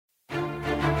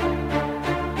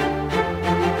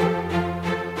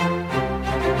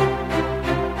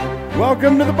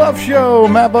Welcome to the Buff Show.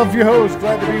 Matt Buff, your host.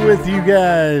 Glad to be with you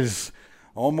guys.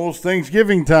 Almost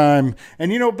Thanksgiving time.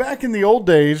 And you know, back in the old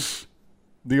days,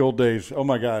 oh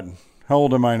my God, how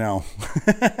old am I now?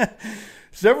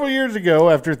 Several years ago,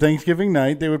 after Thanksgiving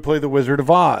night, they would play The Wizard of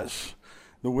Oz.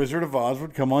 The Wizard of Oz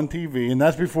would come on TV, and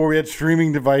that's before we had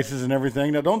streaming devices and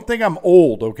everything. Now, don't think I'm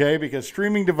old, okay? Because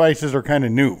streaming devices are kind of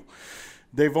new.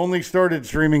 They've only started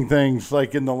streaming things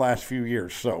like in the last few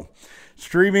years, so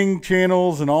streaming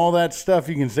channels and all that stuff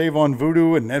you can save on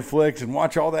Vudu and Netflix and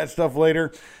watch all that stuff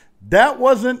later. That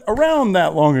wasn't around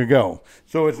that long ago,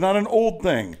 so it's not an old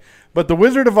thing. But The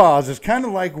Wizard of Oz is kind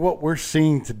of like what we're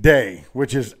seeing today,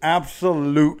 which is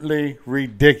absolutely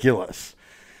ridiculous.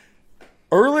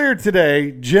 Earlier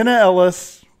today, Jenna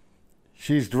Ellis,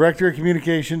 she's Director of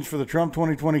Communications for the Trump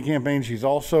 2020 campaign. She's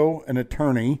also an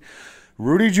attorney.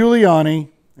 Rudy Giuliani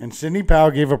and Sidney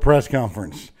Powell gave a press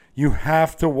conference. You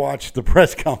have to watch the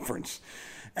press conference.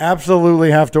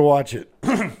 Absolutely have to watch it.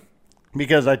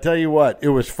 Because I tell you what, it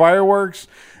was fireworks,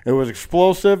 it was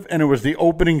explosive, and it was the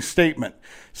opening statement.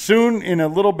 Soon, in a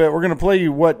little bit, we're going to play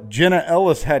you what Jenna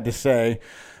Ellis had to say.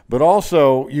 But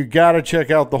also, you got to check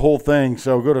out the whole thing.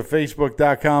 So go to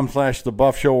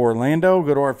facebook.com/thebuffshoworlando.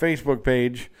 Go to our Facebook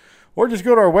page. Or just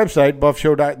go to our website,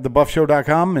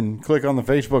 thebuffshow.com, and click on the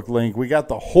Facebook link. We got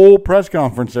the whole press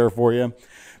conference there for you.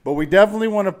 But we definitely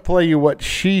want to play you what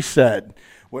she said,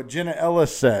 what Jenna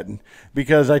Ellis said.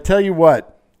 Because I tell you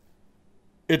what,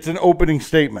 it's an opening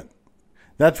statement.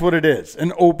 That's what it is,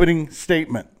 an opening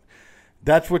statement.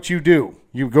 That's what you do.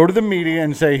 You go to the media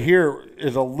and say, here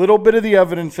is a little bit of the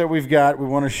evidence that we've got. We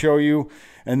want to show you.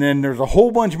 And then there's a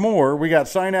whole bunch more. We got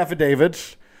signed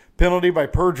affidavits, penalty by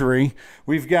perjury.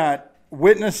 We've got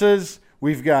witnesses.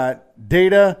 We've got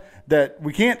data that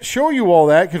we can't show you all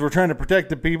that because we're trying to protect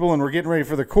the people and we're getting ready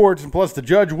for the courts. And plus the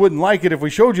judge wouldn't like it if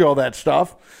we showed you all that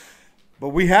stuff. But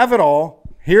we have it all.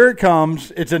 Here it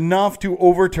comes. It's enough to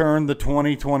overturn the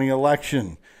 2020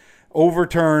 election.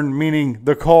 Overturn meaning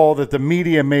the call that the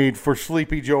media made for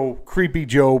Sleepy Joe, Creepy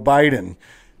Joe Biden.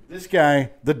 This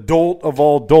guy, the dolt of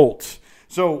all dolts.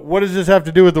 So what does this have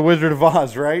to do with the Wizard of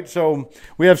Oz, right? So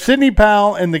we have Sidney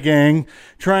Powell and the gang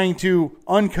trying to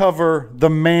uncover the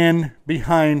man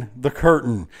behind the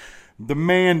curtain. The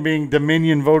man being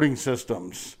Dominion voting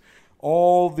systems.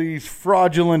 All these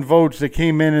fraudulent votes that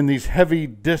came in these heavy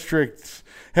districts,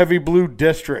 heavy blue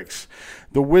districts.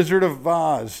 The Wizard of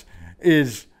Oz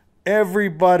is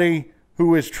everybody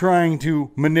who is trying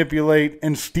to manipulate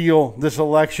and steal this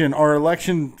election. Our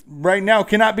election right now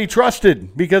cannot be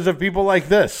trusted because of people like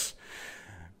this.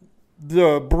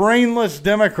 The brainless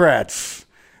Democrats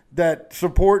that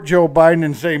support Joe Biden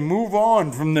and say, move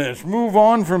on from this, move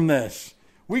on from this.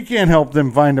 We can't help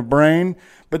them find a brain,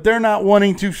 but they're not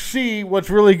wanting to see what's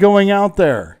really going out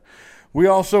there. We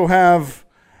also have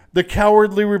the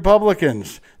cowardly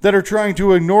Republicans that are trying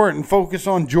to ignore it and focus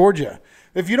on Georgia.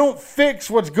 If you don't fix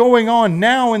what's going on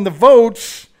now in the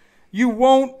votes, you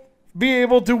won't be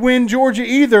able to win Georgia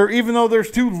either, even though there's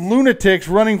two lunatics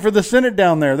running for the Senate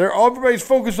down there. Everybody's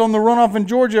focused on the runoff in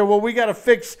Georgia. Well, we got to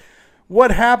fix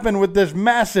what happened with this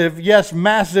massive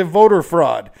voter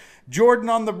fraud. Jordan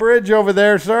on the bridge over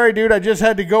there. Sorry, dude, I just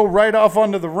had to go right off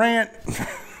onto the rant.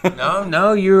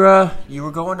 No, you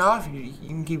were going off. You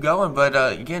can keep going, but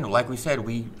again, like we said,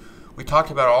 we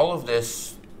talked about all of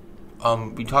this.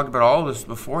 We talked about all of this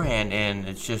beforehand, and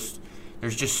it's just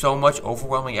there's just so much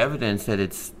overwhelming evidence that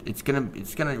it's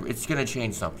gonna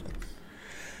change something.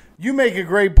 You make a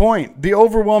great point. The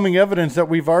overwhelming evidence that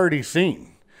we've already seen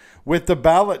with the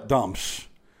ballot dumps.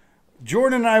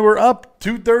 Jordan and I were up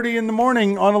 2:30 in the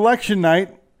morning on election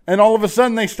night, and all of a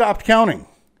sudden they stopped counting,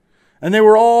 and they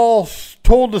were all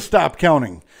told to stop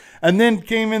counting, and then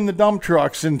came in the dump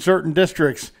trucks in certain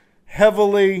districts,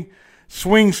 heavily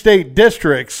swing state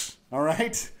districts. All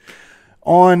right,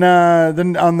 on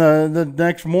the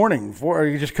next morning,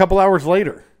 just a couple hours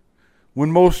later,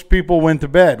 when most people went to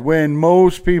bed, when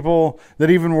most people that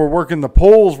even were working the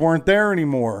polls weren't there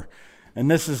anymore,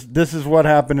 and this is what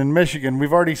happened in Michigan.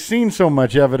 We've already seen so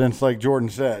much evidence, like Jordan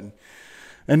said,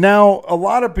 and now a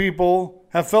lot of people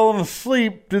have fallen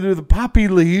asleep due to the poppy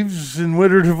leaves and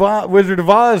Wizard of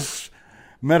Oz,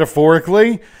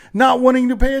 metaphorically, not wanting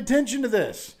to pay attention to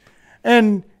this,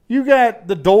 and you got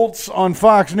the dolts on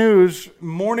Fox News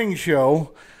morning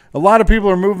show. A lot of people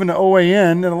are moving to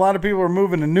OAN, and a lot of people are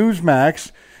moving to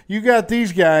Newsmax. You got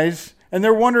these guys, and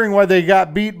they're wondering why they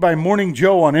got beat by Morning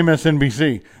Joe on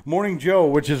MSNBC. Morning Joe,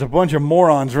 which is a bunch of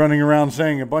morons running around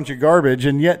saying a bunch of garbage,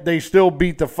 and yet they still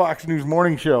beat the Fox News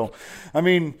morning show. I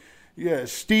mean, Yeah,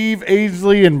 Steve,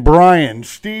 Ainsley, and Brian.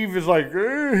 Steve is like,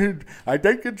 I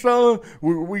think it's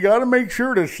we got to make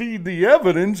sure to see the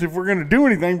evidence if we're going to do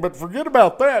anything. But forget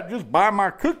about that. Just buy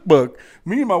my cookbook.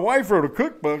 Me and my wife wrote a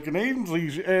cookbook, and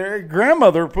Ainsley's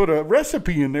grandmother put a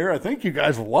recipe in there. I think you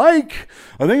guys like.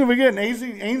 I think if we get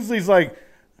Ainsley's like,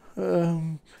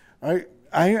 I'm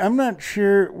not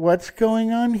sure what's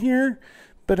going on here,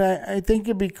 but I think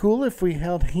it'd be cool if we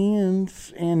held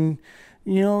hands and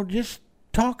just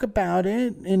talk about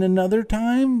it in another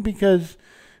time, because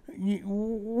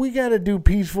we got to do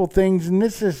peaceful things, and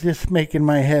this is just making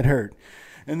my head hurt.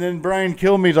 And then Brian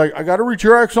Kilme's like, I got to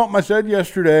retract something I said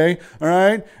yesterday. All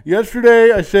right.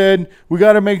 Yesterday I said we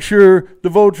got to make sure the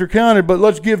votes are counted, but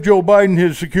let's give Joe Biden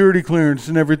his security clearance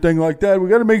and everything like that. We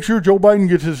got to make sure Joe Biden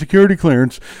gets his security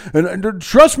clearance. And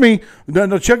trust me,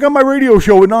 check out my radio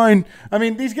show at 9. I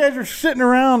mean, these guys are sitting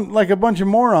around like a bunch of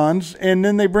morons, and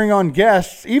then they bring on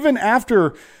guests, even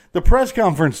after the press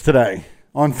conference today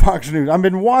on Fox News. I've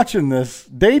been watching this.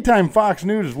 Daytime Fox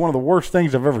News is one of the worst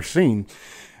things I've ever seen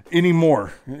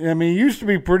anymore. I mean, it used to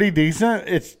be pretty decent.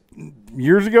 It's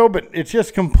years ago, but it's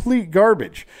just complete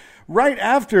garbage. Right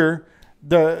after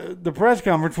the press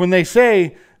conference, when they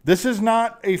say this is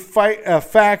not a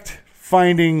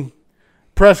fact-finding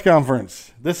press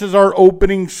conference, this is our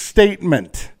opening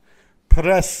statement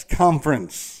press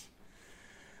conference.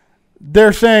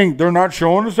 They're saying they're not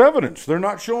showing us evidence. They're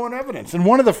not showing evidence. And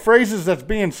one of the phrases that's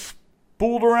being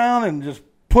spooled around and just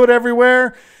put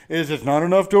everywhere is it's not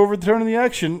enough to overturn the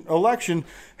election.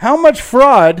 How much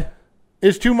fraud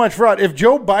is too much fraud? If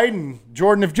Joe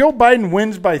Biden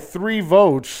wins by 3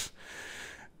 votes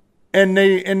and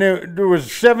there was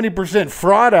 70%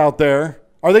 fraud out there,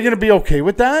 are they going to be okay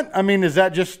with that? I mean, is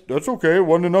that that's okay? It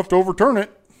wasn't enough to overturn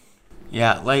it.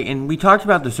 Yeah, and we talked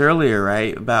about this earlier,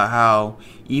 right? About how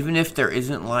even if there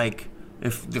isn't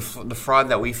if the fraud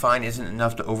that we find isn't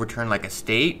enough to overturn a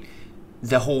state,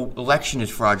 the whole election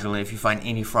is fraudulent if you find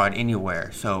any fraud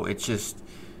anywhere. So it's just,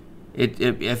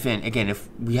 if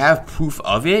we have proof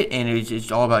of it, and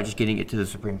it's all about just getting it to the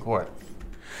Supreme Court.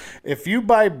 If you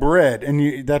buy bread,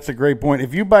 and that's a great point.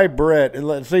 If you buy bread, and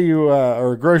let's say you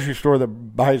are a grocery store that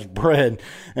buys bread,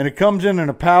 and it comes in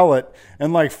a pallet,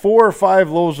 and 4 or 5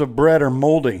 loaves of bread are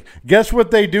moldy. Guess what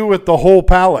they do with the whole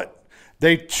pallet?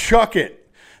 They chuck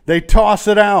it. They toss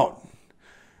it out.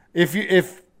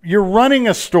 If you're running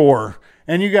a store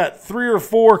and you got 3 or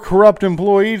 4 corrupt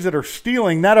employees that are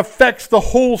stealing, that affects the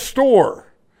whole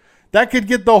store. That could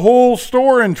get the whole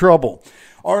store in trouble.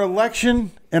 Our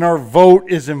election and our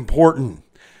vote is important.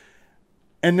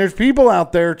 And there's people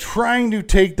out there trying to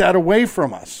take that away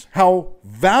from us, how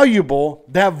valuable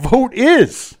that vote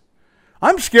is.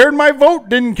 I'm scared my vote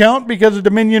didn't count because of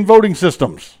Dominion voting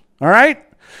systems. All right?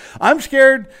 I'm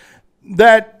scared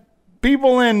that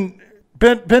people in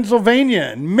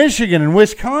Pennsylvania and Michigan and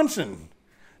Wisconsin,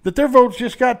 that their votes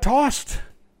just got tossed.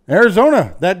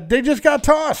 Arizona, that they just got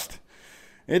tossed.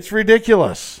 It's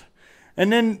ridiculous.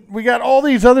 And then we got all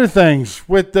these other things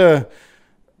with the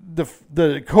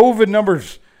COVID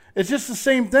numbers. It's just the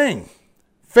same thing.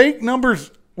 Fake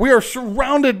numbers. We are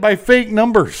surrounded by fake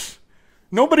numbers.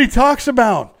 Nobody talks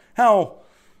about how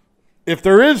if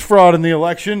there is fraud in the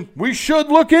election, we should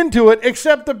look into it,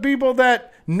 except the people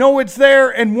that know it's there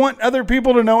and want other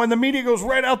people to know, and the media goes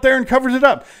right out there and covers it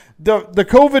up. The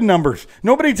COVID numbers.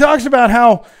 Nobody talks about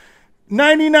how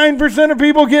 99% of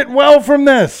people get well from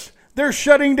this. They're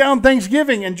shutting down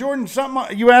Thanksgiving. And Jordan,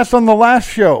 something you asked on the last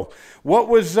show, what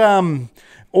was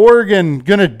Oregon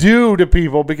going to do to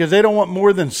people because they don't want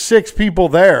more than 6 people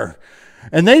there?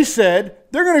 And they said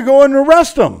they're going to go and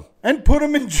arrest them and put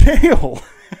them in jail.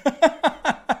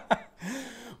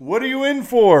 What are you in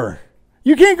for?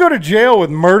 You can't go to jail with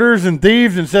murders and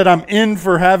thieves and said, I'm in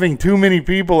for having too many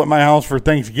people at my house for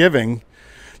Thanksgiving.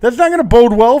 That's not going to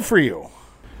bode well for you.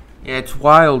 Yeah, it's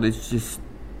wild. It's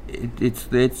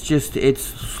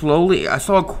slowly. I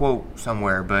saw a quote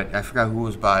somewhere, but I forgot who it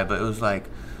was by. But it was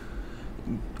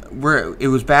it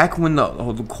was back when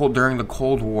during the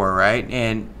Cold War, right?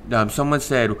 And someone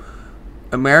said,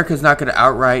 America's not going to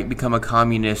outright become a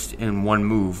communist in one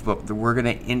move, but we're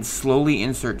going to slowly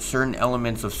insert certain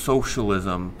elements of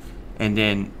socialism, and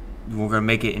then we're going to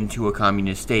make it into a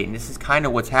communist state. And this is kind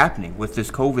of what's happening with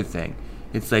this COVID thing.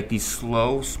 It's like these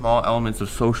slow, small elements of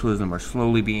socialism are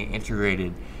slowly being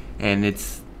integrated, and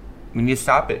we need to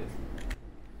stop it.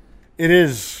 It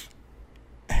is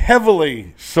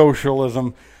heavily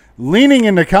socialism, leaning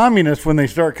into communists when they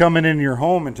start coming into your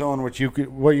home and telling what you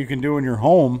can do in your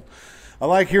home. I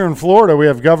like here in Florida, we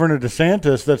have Governor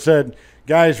DeSantis that said,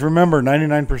 guys, remember,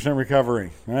 99%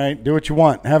 recovery. All right, do what you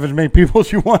want. Have as many people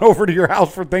as you want over to your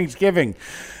house for Thanksgiving.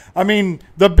 I mean,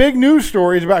 the big news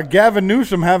story is about Gavin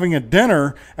Newsom having a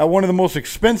dinner at one of the most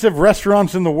expensive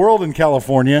restaurants in the world in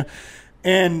California.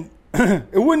 And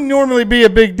it wouldn't normally be a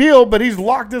big deal, but he's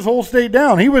locked his whole state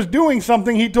down. He was doing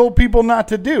something he told people not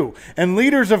to do. And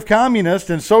leaders of communist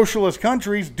and socialist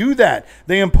countries do that.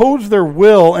 They impose their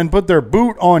will and put their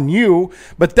boot on you,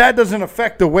 but that doesn't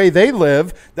affect the way they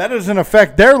live. That doesn't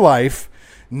affect their life,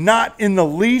 not in the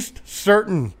least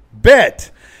certain bit.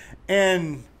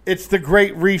 And it's the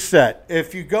Great Reset.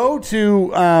 If you go to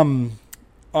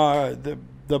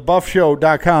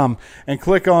thebuffshow.com and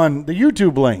click on the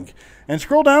YouTube link, and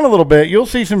scroll down a little bit, you'll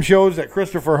see some shows that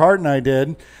Christopher Hart and I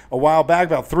did a while back,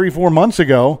 about 3-4 months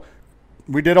ago.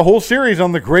 We did a whole series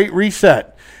on the Great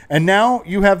Reset. And now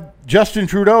you have Justin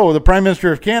Trudeau, the Prime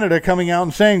Minister of Canada, coming out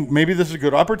and saying maybe this is a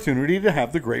good opportunity to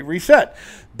have the Great Reset.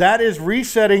 That is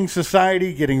resetting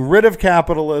society, getting rid of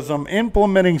capitalism,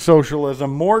 implementing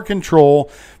socialism, more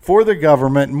control for the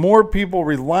government, more people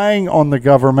relying on the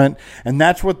government. And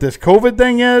that's what this COVID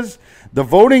thing is. The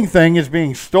voting thing is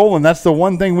being stolen. That's the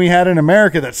one thing we had in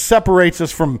America that separates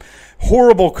us from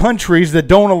horrible countries that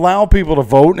don't allow people to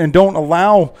vote and don't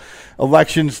allow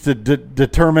elections to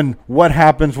determine what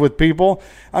happens with people.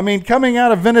 I mean, coming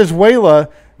out of Venezuela,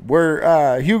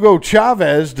 where Hugo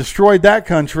Chavez destroyed that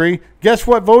country, guess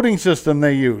what voting system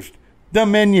they used?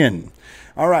 Dominion.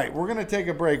 All right, we're going to take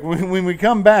a break. When we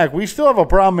come back, we still have a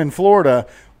problem in Florida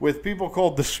with people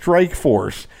called the Strike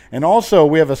Force. And also,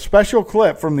 we have a special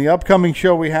clip from the upcoming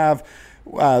show we have,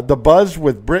 The Buzz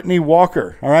with Brittany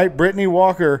Walker. All right, Brittany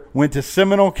Walker went to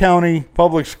Seminole County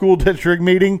Public School District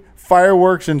meeting.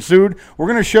 Fireworks ensued. We're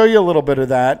going to show you a little bit of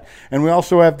that. And we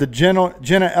also have the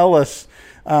Jenna Ellis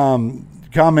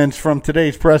comments from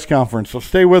today's press conference. So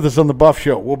stay with us on The Buff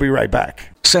Show. We'll be right back.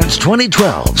 Since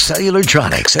 2012,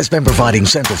 Cellulartronics has been providing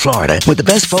Central Florida with the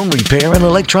best phone repair and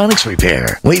electronics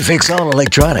repair. We fix all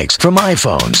electronics from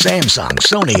iPhone, Samsung,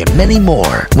 Sony, and many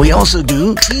more. We also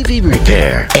do TV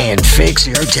repair and fix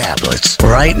your tablets.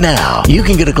 Right now, you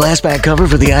can get a glass back cover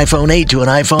for the iPhone 8 to an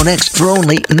iPhone X for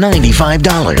only $95.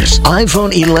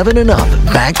 iPhone 11 and up,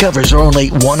 back covers are only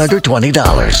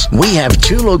 $120. We have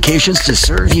 2 locations to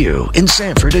serve you in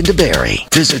Sanford and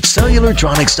DeBary. Visit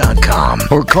Cellulartronics.com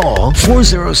or call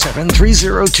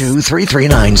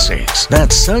 407-302-3396.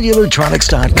 That's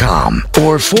Cellulartronics.com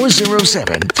or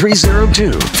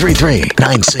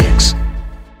 407-302-3396.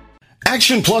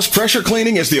 Action Plus Pressure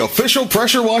Cleaning is the official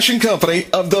pressure washing company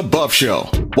of The Buff Show.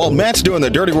 While Matt's doing the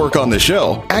dirty work on the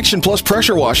show, Action Plus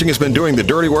Pressure Washing has been doing the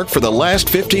dirty work for the last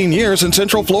 15 years in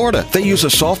Central Florida. They use a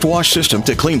soft wash system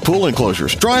to clean pool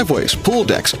enclosures, driveways, pool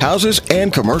decks, houses,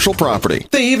 and commercial property.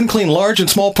 They even clean large and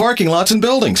small parking lots and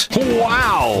buildings.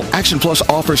 Wow! Action Plus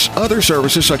offers other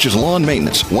services such as lawn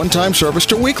maintenance, one-time service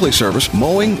to weekly service,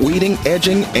 mowing, weeding,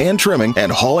 edging, and trimming,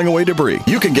 and hauling away debris.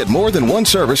 You can get more than one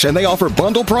service, and they offer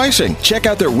bundle pricing. Check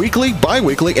out their weekly,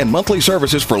 bi-weekly, and monthly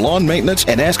services for lawn maintenance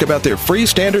and ask about their free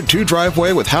standard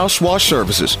 2-driveway with house wash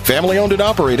services. Family owned and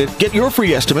operated. Get your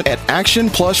free estimate at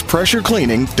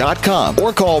actionpluspressurecleaning.com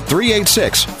or call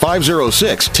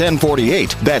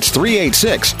 386-506-1048. That's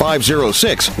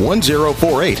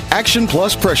 386-506-1048. Action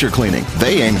Plus Pressure Cleaning.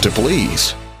 They aim to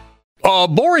please. A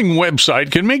boring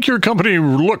website can make your company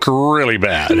look really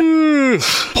bad.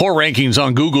 Poor rankings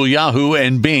on Google, Yahoo,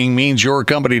 and Bing means your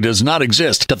company does not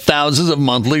exist to thousands of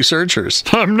monthly searchers.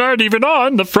 I'm not even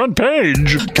on the front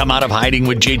page. Come out of hiding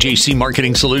with JJC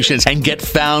Marketing Solutions and get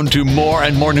found to more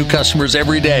and more new customers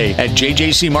every day. At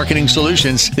JJC Marketing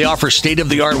Solutions, they offer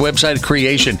state-of-the-art website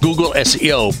creation, Google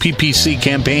SEO, PPC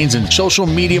campaigns, and social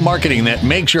media marketing that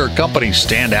makes your company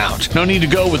stand out. No need to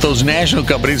go with those national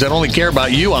companies that only care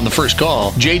about you on the first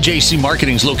call. JJC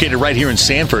Marketing is located right here in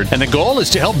Sanford, and the goal is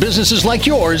to help businesses like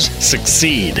yours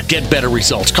succeed. Get better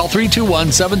results. Call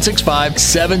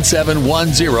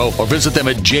 321-765-7710 or visit them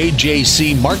at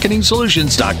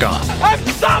jjcmarketingsolutions.com. I'm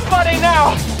somebody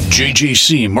now!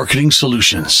 JJC Marketing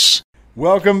Solutions.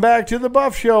 Welcome back to the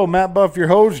Buff Show. Matt Buff, your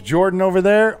host. Jordan over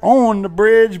there on the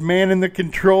bridge, man in the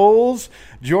controls.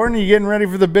 Jordan, you getting ready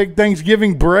for the big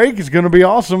Thanksgiving break? It's going to be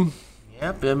awesome.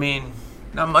 Yep, I mean,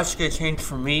 not much going to change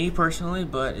for me personally,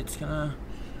 but it's going to...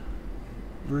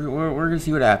 We're going to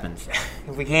see what happens.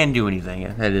 If we can do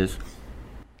anything, that is.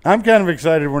 I'm kind of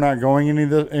excited we're not going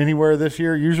anywhere this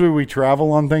year. Usually we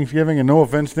travel on Thanksgiving, and no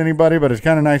offense to anybody, but it's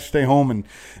kind of nice to stay home and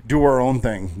do our own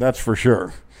thing. That's for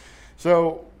sure.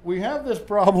 So we have this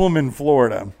problem in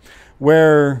Florida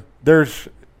where there's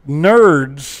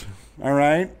nerds, all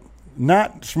right,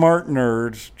 not smart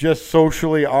nerds, just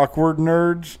socially awkward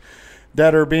nerds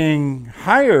that are being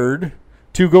hired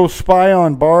to go spy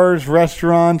on bars,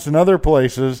 restaurants, and other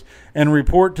places and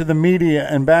report to the media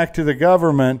and back to the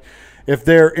government if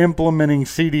they're implementing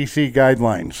CDC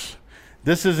guidelines.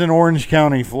 This is in Orange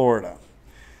County, Florida.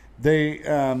 They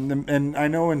and I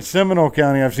know in Seminole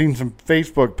County, I've seen some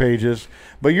Facebook pages,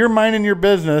 but you're minding your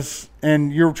business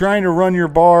and you're trying to run your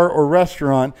bar or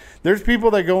restaurant. There's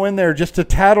people that go in there just to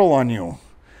tattle on you.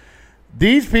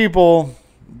 These people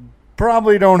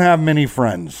probably don't have many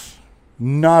friends.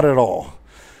 Not at all.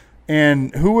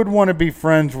 And who would want to be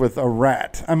friends with a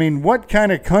rat? I mean, what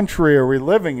kind of country are we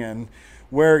living in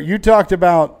where you talked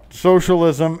about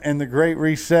socialism and the Great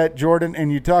Reset, Jordan,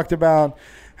 and you talked about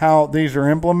how these are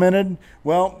implemented?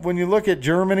 Well, when you look at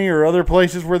Germany or other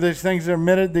places where these things are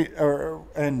implemented,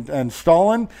 and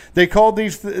Stalin, they called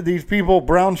these people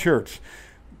brown shirts.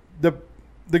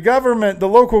 The government, the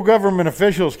local government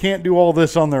officials can't do all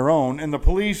this on their own, and the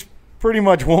police pretty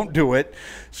much won't do it.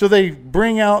 So they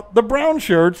bring out the brown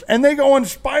shirts and they go and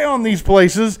spy on these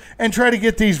places and try to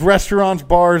get these restaurants,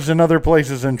 bars, and other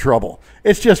places in trouble.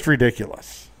 It's just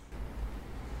ridiculous.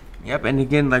 Yep, and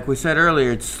again, like we said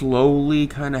earlier, it's slowly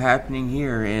kind of happening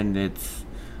here, and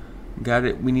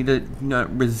we need to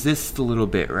resist a little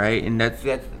bit, right? And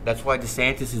that's why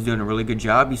DeSantis is doing a really good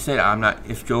job. He said,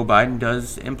 if Joe Biden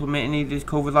does implement any of these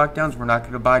COVID lockdowns, we're not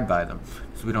going to abide by them,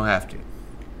 so we don't have to.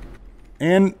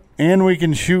 And we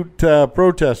can shoot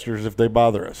protesters if they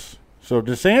bother us. So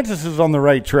DeSantis is on the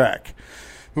right track.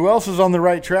 Who else is on the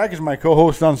right track is my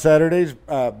co-host on Saturdays,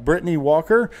 Brittany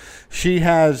Walker. She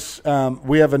has,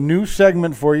 we have a new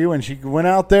segment for you, and she went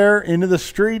out there into the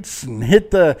streets and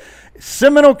hit the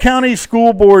Seminole County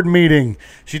School Board meeting.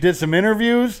 She did some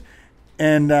interviews,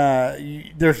 and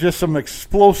there's just some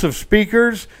explosive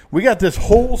speakers. We got this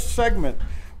whole segment.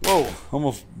 Whoa,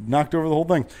 almost knocked over the whole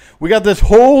thing. We got this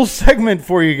whole segment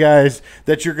for you guys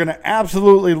that you're going to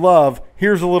absolutely love.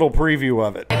 Here's a little preview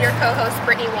of it. I'm your co-host,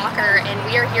 Brittany Walker, and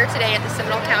we are here today at the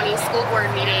Seminole County School Board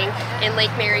meeting in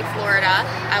Lake Mary, Florida.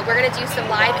 We're going to do some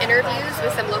live interviews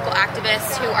with some local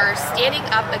activists who are standing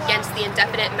up against the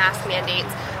indefinite mask mandates.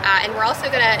 And we're also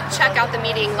going to check out the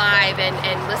meeting live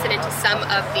and listen into some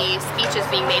of the speeches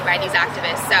being made by these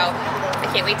activists. So I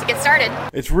can't wait to get started.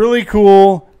 It's really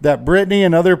cool that Brittany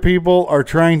and other people are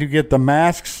trying to get the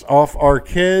masks off our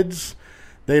kids.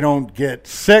 They don't get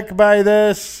sick by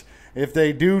this. If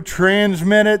they do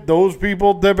transmit it, those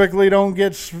people typically don't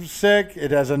get sick.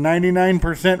 It has a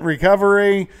 99%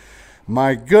 recovery.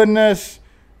 My goodness.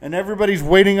 And everybody's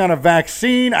waiting on a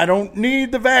vaccine. I don't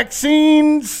need the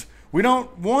vaccines. We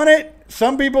don't want it.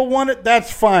 Some people want it.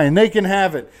 That's fine. They can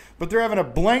have it. But they're having a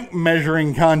blank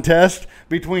measuring contest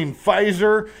between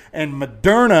Pfizer and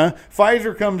Moderna.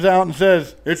 Pfizer comes out and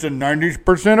says it's a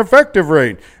 90% effective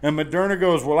rate. And Moderna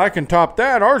goes, well, I can top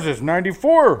that. Ours is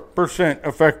 94%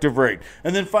 effective rate.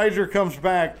 And then Pfizer comes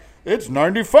back, it's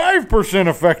 95%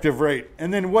 effective rate.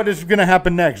 And then what is going to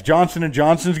happen next? Johnson &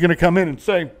 Johnson's going to come in and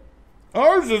say,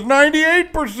 ours is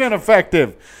 98%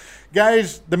 effective.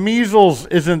 Guys, the measles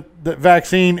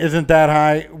vaccine isn't that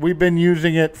high. We've been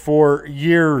using it for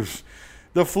years.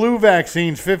 The flu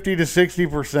vaccine's 50 to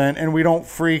 60%, and we don't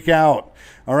freak out.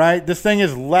 All right? This thing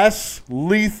is less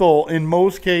lethal in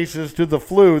most cases to the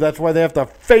flu. That's why they have to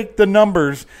fake the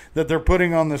numbers that they're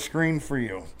putting on the screen for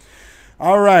you.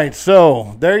 All right,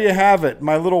 so there you have it.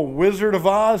 My little Wizard of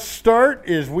Oz start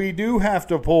is we do have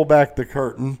to pull back the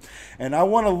curtain. And I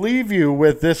want to leave you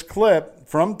with this clip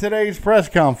from today's press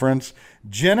conference.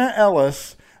 Jenna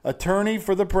Ellis, attorney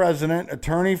for the president,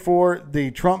 attorney for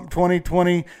the Trump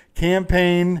 2020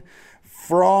 campaign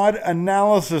fraud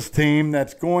analysis team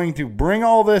that's going to bring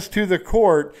all this to the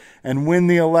court and win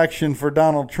the election for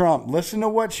Donald Trump. Listen to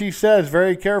what she says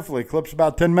very carefully. Clip's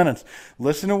about 10 minutes.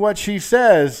 Listen to what she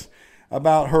says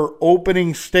about her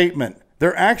opening statement.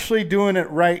 They're actually doing it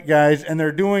right, guys, and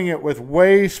they're doing it with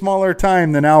way smaller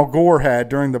time than Al Gore had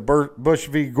during the Bush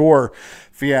v. Gore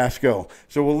fiasco.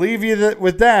 So we'll leave you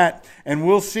with that, and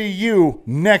we'll see you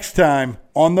next time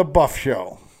on The Buff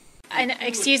Show. And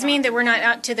excuse me that we're not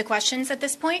out to the questions at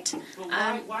this point.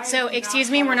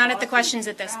 Excuse me, we're not at the questions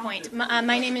at this point.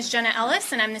 My name is Jenna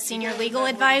Ellis, and I'm the senior legal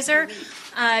advisor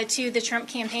to the Trump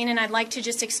campaign, and I'd like to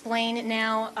just explain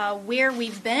now where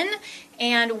we've been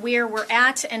and where we're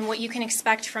at and what you can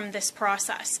expect from this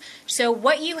process. So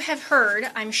what you have heard,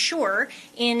 I'm sure,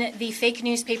 in the fake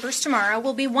newspapers tomorrow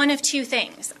will be one of two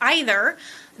things. Either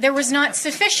there was not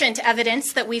sufficient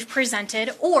evidence that we've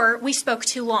presented, or we spoke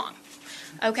too long.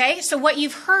 Okay, so what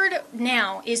you've heard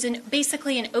now is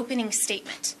basically an opening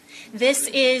statement. This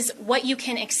is what you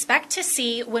can expect to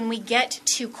see when we get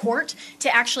to court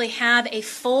to actually have a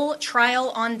full trial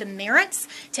on the merits,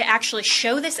 to actually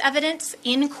show this evidence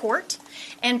in court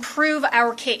and prove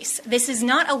our case. This is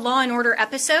not a Law and Order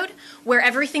episode where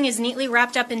everything is neatly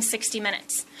wrapped up in 60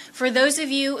 minutes. For those of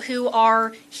you who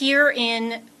are here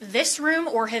in this room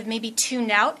or have maybe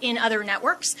tuned out in other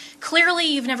networks, clearly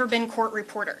you've never been court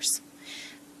reporters.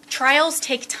 Trials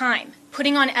take time.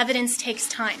 Putting on evidence takes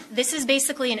time. This is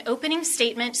basically an opening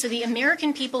statement so the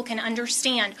American people can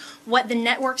understand what the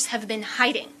networks have been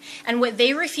hiding and what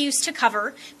they refuse to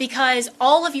cover, because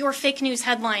all of your fake news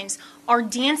headlines are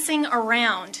dancing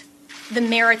around the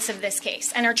merits of this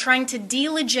case and are trying to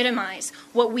delegitimize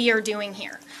what we are doing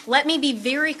here. Let me be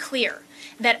very clear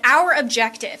that our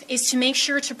objective is to make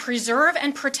sure to preserve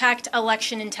and protect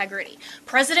election integrity.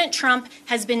 President Trump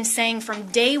has been saying from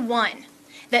day one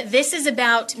that this is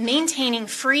about maintaining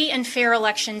free and fair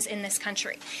elections in this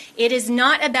country. It is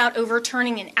not about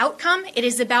overturning an outcome. It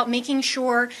is about making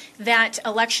sure that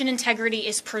election integrity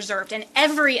is preserved, and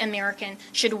every American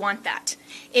should want that.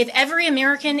 If every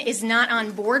American is not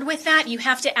on board with that, you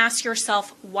have to ask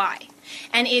yourself why.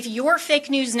 And if your fake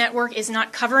news network is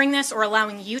not covering this or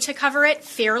allowing you to cover it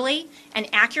fairly and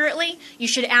accurately, you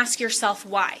should ask yourself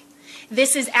why.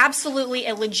 This is absolutely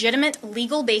a legitimate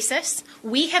legal basis.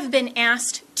 We have been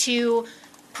asked to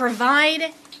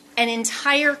provide an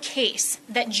entire case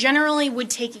that generally would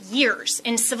take years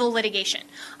in civil litigation.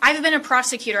 I've been a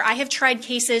prosecutor. I have tried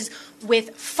cases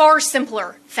with far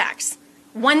simpler facts.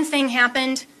 One thing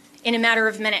happened in a matter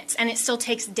of minutes, and it still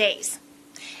takes days.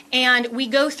 And we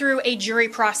go through a jury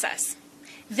process.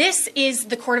 This is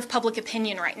the court of public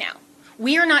opinion right now.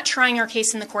 We are not trying our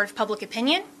case in the court of public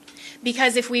opinion,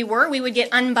 because if we were, we would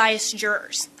get unbiased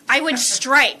jurors. I would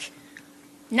strike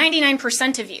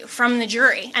 99% of you from the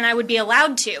jury, and I would be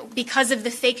allowed to because of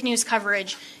the fake news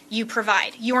coverage you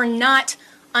provide. You are not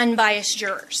unbiased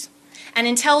jurors. And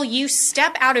until you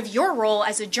step out of your role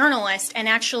as a journalist and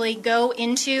actually go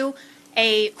into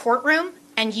a courtroom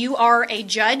and you are a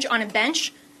judge on a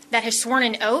bench that has sworn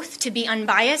an oath to be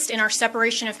unbiased in our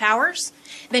separation of powers,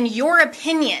 then your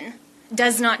opinion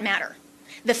does not matter.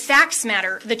 The facts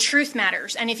matter, the truth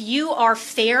matters, and if you are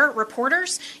fair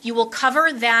reporters, you will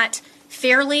cover that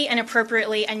fairly and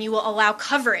appropriately, and you will allow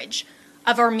coverage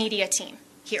of our media team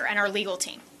here and our legal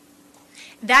team.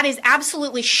 That is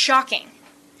absolutely shocking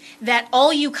that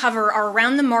all you cover are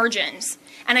around the margins,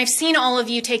 and I've seen all of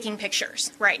you taking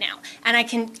pictures right now, and I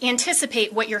can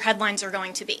anticipate what your headlines are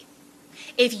going to be.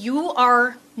 If you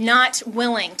are not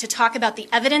willing to talk about the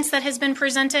evidence that has been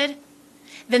presented,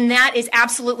 then that is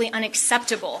absolutely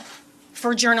unacceptable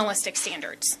for journalistic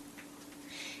standards.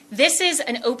 This is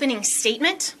an opening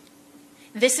statement.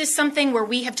 This is something where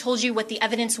we have told you what the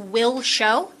evidence will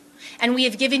show, and we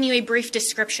have given you a brief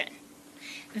description.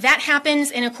 That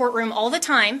happens in a courtroom all the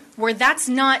time, where that's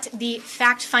not the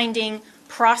fact-finding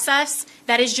process.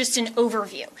 That is just an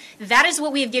overview. That is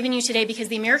what we have given you today, because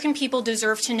the American people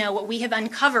deserve to know what we have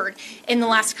uncovered in the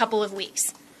last couple of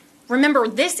weeks. Remember,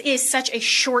 this is such a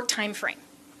short time frame.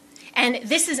 And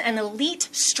this is an elite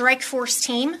strike force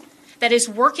team that is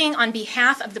working on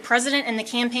behalf of the president and the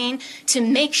campaign to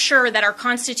make sure that our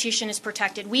Constitution is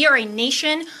protected. We are a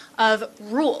nation of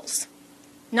rules,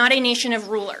 not a nation of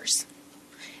rulers.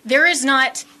 There is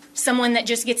not someone that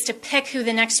just gets to pick who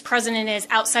the next president is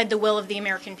outside the will of the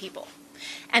American people.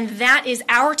 And that is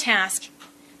our task,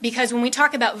 because when we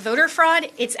talk about voter fraud,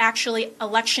 it's actually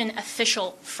election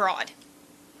official fraud.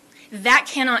 That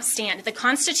cannot stand. The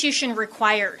Constitution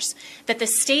requires that the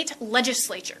state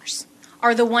legislatures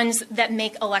are the ones that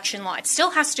make election law. It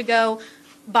still has to go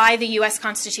by the U.S.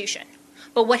 Constitution.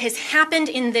 But what has happened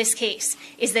in this case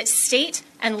is that state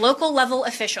and local level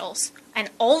officials, and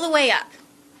all the way up,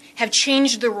 have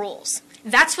changed the rules.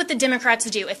 That's what the Democrats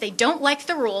do. If they don't like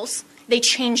the rules, they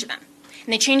change them.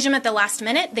 And they change them at the last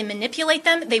minute. They manipulate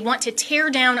them. They want to tear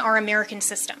down our American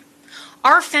system.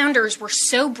 Our founders were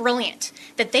so brilliant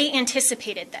that they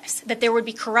anticipated this, that there would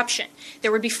be corruption,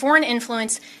 there would be foreign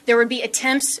influence, there would be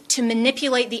attempts to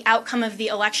manipulate the outcome of the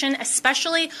election,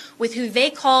 especially with who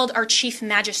they called our chief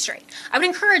magistrate. I would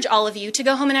encourage all of you to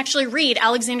go home and actually read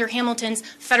Alexander Hamilton's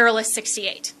Federalist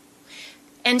 68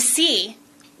 and see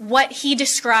what he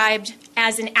described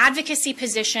as an advocacy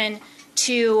position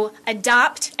to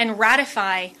adopt and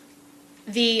ratify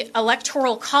the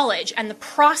Electoral College and the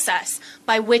process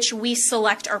by which we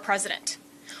select our president.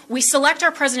 We select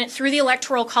our president through the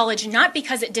Electoral College not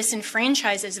because it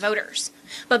disenfranchises voters,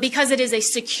 but because it is a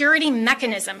security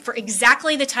mechanism for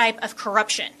exactly the type of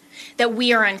corruption that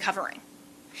we are uncovering.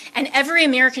 And every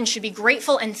American should be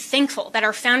grateful and thankful that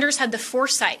our founders had the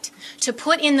foresight to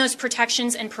put in those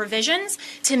protections and provisions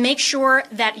to make sure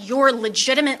that your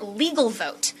legitimate legal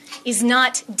vote is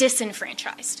not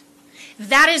disenfranchised.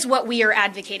 That is what we are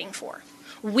advocating for.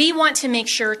 We want to make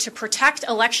sure to protect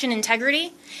election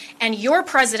integrity, and your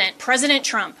president, President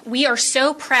Trump, we are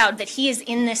so proud that he is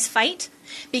in this fight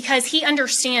because he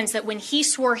understands that when he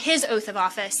swore his oath of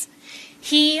office,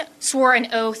 he swore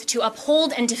an oath to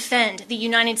uphold and defend the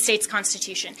United States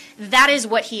Constitution. That is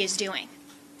what he is doing.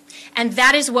 And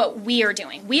that is what we are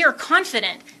doing. We are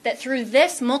confident that through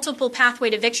this multiple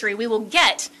pathway to victory, we will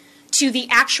get to the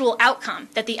actual outcome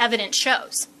that the evidence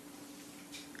shows.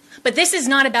 But this is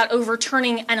not about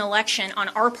overturning an election on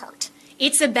our part.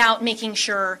 It's about making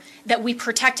sure that we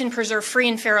protect and preserve free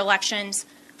and fair elections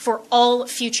for all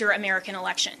future American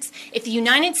elections. If the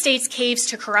United States caves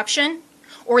to corruption,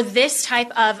 or this type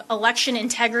of election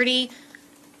integrity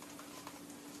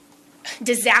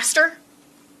disaster,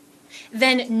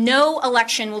 then no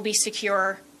election will be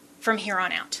secure from here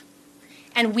on out.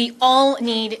 And we all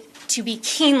need to be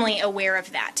keenly aware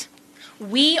of that.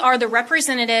 We are the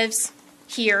representatives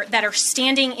here that are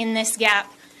standing in this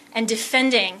gap and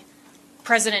defending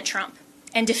President Trump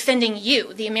and defending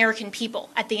you, the American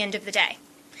people, at the end of the day.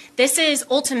 This is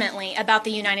ultimately about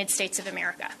the United States of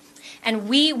America. And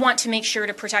we want to make sure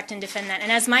to protect and defend that.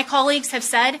 And as my colleagues have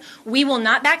said, we will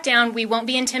not back down. We won't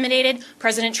be intimidated.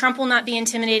 President Trump will not be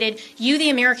intimidated. You,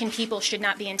 the American people, should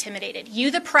not be intimidated.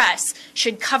 You, the press,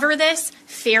 should cover this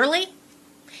fairly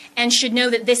and should know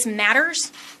that this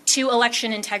matters to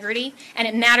election integrity and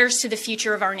it matters to the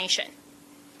future of our nation.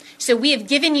 So we have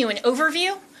given you an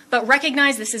overview, but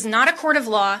recognize this is not a court of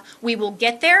law. We will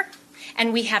get there,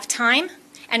 and we have time.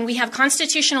 And we have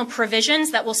constitutional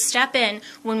provisions that will step in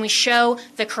when we show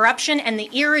the corruption and the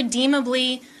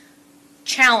irredeemably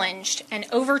challenged and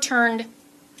overturned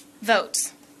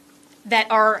votes that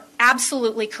are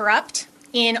absolutely corrupt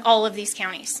in all of these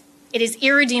counties. It is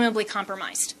irredeemably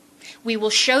compromised. We will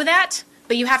show that,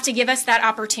 but you have to give us that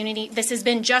opportunity. This has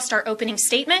been just our opening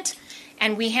statement,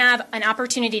 and we have an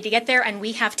opportunity to get there, and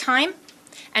we have time,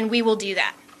 and we will do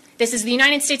that. This is the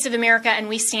United States of America, and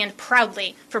we stand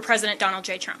proudly for President Donald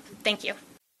J. Trump. Thank you.